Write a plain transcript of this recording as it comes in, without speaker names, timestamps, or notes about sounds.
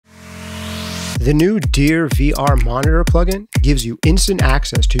The new dearVR monitor plugin gives you instant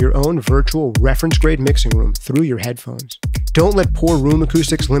access to your own virtual reference-grade mixing room through your headphones. Don't let poor room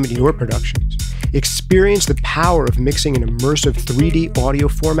acoustics limit your productions. Experience the power of mixing in immersive 3D audio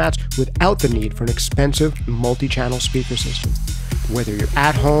formats without the need for an expensive multi-channel speaker system. Whether you're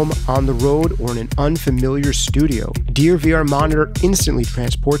at home, on the road, or in an unfamiliar studio, dearVR Monitor instantly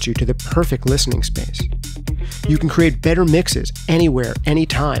transports you to the perfect listening space. You can create better mixes anywhere,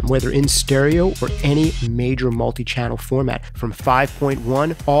 anytime, whether in stereo or any major multi-channel format, from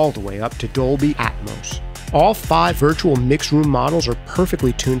 5.1 all the way up to Dolby ATMOS. All 5 virtual mix room models are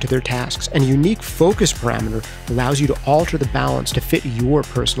perfectly tuned to their tasks, and a unique focus parameter allows you to alter the balance to fit your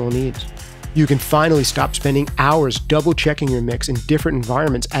personal needs. You can finally stop spending hours double-checking your mix in different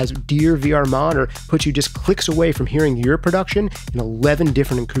environments, as dearVR Monitor puts you just clicks away from hearing your production in 11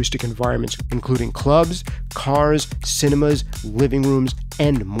 different acoustic environments, including clubs, cars, cinemas, living rooms,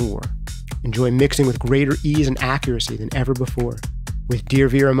 and more. Enjoy mixing with greater ease and accuracy than ever before. With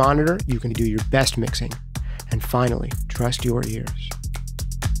dearVR Monitor, you can do your best mixing. And finally, trust your ears.